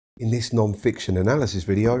In this non-fiction analysis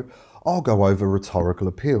video, I'll go over rhetorical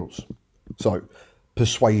appeals. So,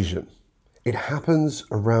 persuasion. It happens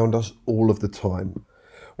around us all of the time.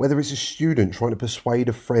 Whether it's a student trying to persuade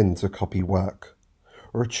a friend to copy work,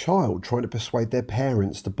 or a child trying to persuade their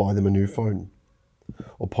parents to buy them a new phone,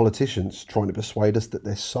 or politicians trying to persuade us that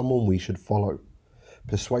there's someone we should follow.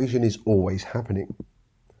 Persuasion is always happening.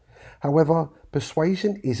 However,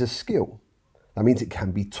 persuasion is a skill. That means it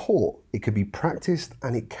can be taught, it can be practiced,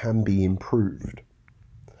 and it can be improved.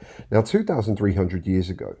 Now, 2,300 years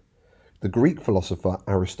ago, the Greek philosopher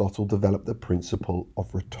Aristotle developed the principle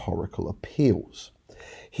of rhetorical appeals.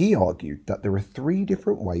 He argued that there are three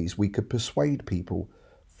different ways we could persuade people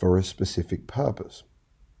for a specific purpose.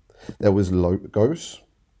 There was logos,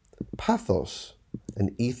 pathos,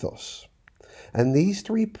 and ethos. And these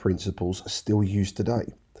three principles are still used today,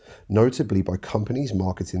 notably by companies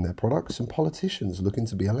marketing their products and politicians looking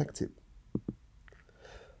to be elected.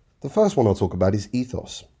 The first one I'll talk about is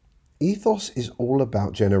ethos. Ethos is all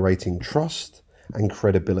about generating trust and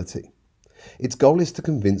credibility. Its goal is to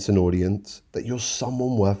convince an audience that you're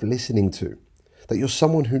someone worth listening to, that you're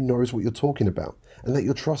someone who knows what you're talking about, and that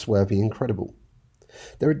you're trustworthy and credible.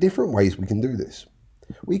 There are different ways we can do this.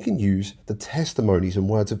 We can use the testimonies and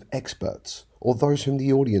words of experts or those whom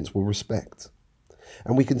the audience will respect.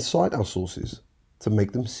 And we can cite our sources to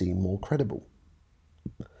make them seem more credible.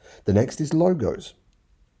 The next is logos.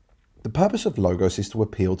 The purpose of logos is to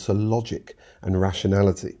appeal to logic and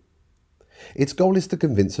rationality. Its goal is to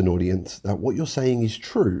convince an audience that what you're saying is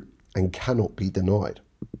true and cannot be denied.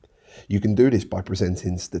 You can do this by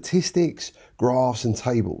presenting statistics, graphs and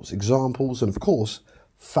tables, examples, and of course,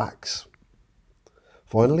 facts.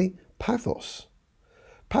 Finally, pathos.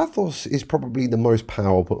 Pathos is probably the most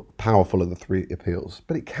powerful of the three appeals,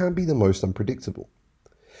 but it can be the most unpredictable.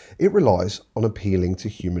 It relies on appealing to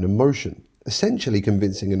human emotion, essentially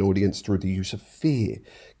convincing an audience through the use of fear,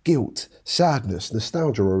 guilt, sadness,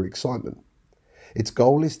 nostalgia, or excitement. Its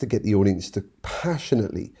goal is to get the audience to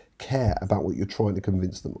passionately care about what you're trying to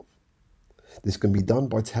convince them of. This can be done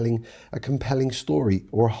by telling a compelling story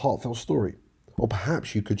or a heartfelt story, or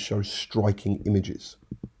perhaps you could show striking images.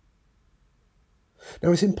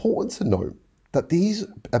 Now, it's important to note that these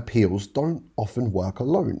appeals don't often work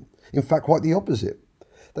alone. In fact, quite the opposite.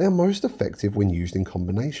 They are most effective when used in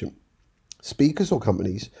combination. Speakers or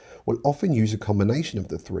companies will often use a combination of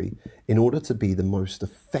the three in order to be the most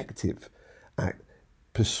effective at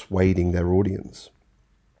persuading their audience.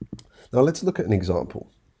 Now, let's look at an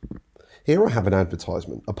example. Here I have an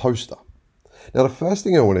advertisement, a poster. Now, the first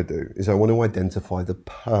thing I want to do is I want to identify the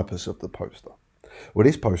purpose of the poster. Well,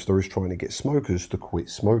 this poster is trying to get smokers to quit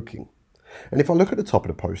smoking. And if I look at the top of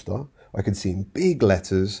the poster, I can see in big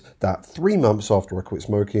letters that 3 months after I quit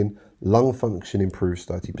smoking, lung function improves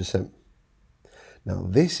 30%. Now,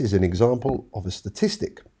 this is an example of a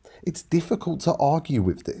statistic. It's difficult to argue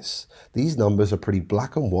with this. These numbers are pretty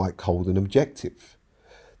black and white, cold and objective.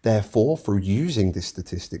 Therefore, through using this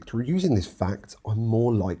statistic, through using this fact, I'm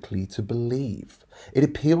more likely to believe. It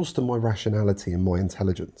appeals to my rationality and my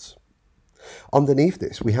intelligence. Underneath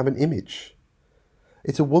this, we have an image.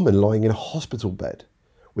 It's a woman lying in a hospital bed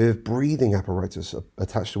with breathing apparatus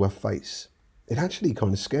attached to her face. It actually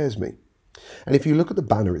kind of scares me. And if you look at the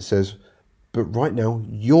banner, it says, but right now,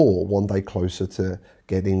 you're one day closer to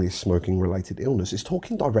getting this smoking-related illness. It's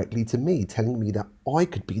talking directly to me, telling me that I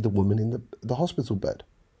could be the woman in the hospital bed.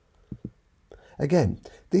 Again,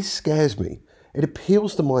 this scares me. It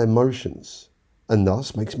appeals to my emotions and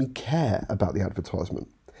thus makes me care about the advertisement.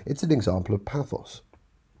 It's an example of pathos.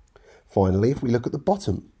 Finally, if we look at the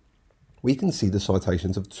bottom, we can see the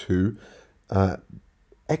citations of two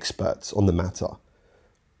experts on the matter.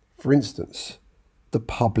 For instance, the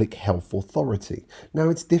Public Health Authority. Now,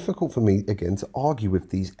 it's difficult for me, again, to argue with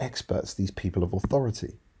these experts, these people of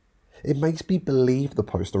authority. It makes me believe the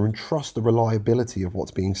poster and trust the reliability of what's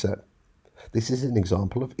being said. This is an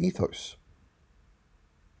example of ethos.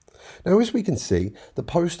 Now, as we can see, the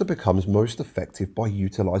poster becomes most effective by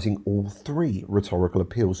utilizing all three rhetorical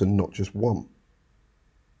appeals and not just one.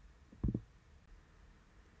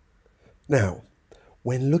 Now,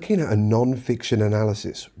 when looking at a non-fiction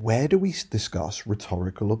analysis, where do we discuss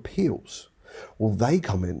rhetorical appeals? Well, they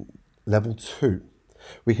come in level 2.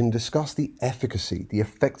 We can discuss the efficacy, the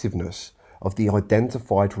effectiveness of the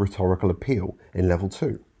identified rhetorical appeal in level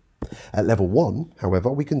 2. At level 1,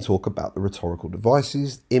 however, we can talk about the rhetorical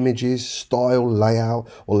devices, images, style, layout,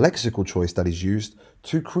 or lexical choice that is used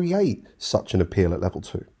to create such an appeal at level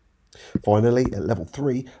 2. Finally, at level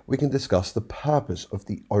 3, we can discuss the purpose of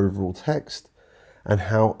the overall text and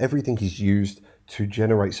how everything is used to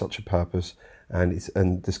generate such a purpose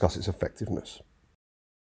and discuss its effectiveness.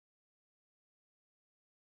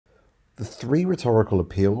 The three rhetorical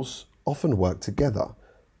appeals often work together.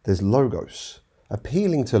 There's logos,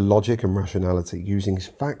 appealing to logic and rationality using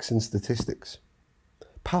facts and statistics.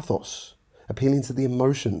 Pathos, appealing to the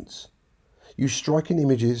emotions. Use striking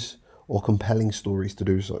images or compelling stories to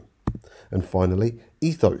do so. And finally,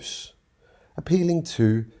 ethos, appealing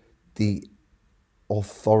to the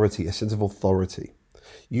authority, a sense of authority.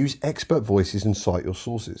 Use expert voices and cite your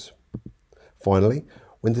sources. Finally,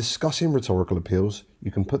 when discussing rhetorical appeals,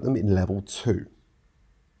 you can put them in level 2.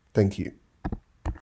 Thank you.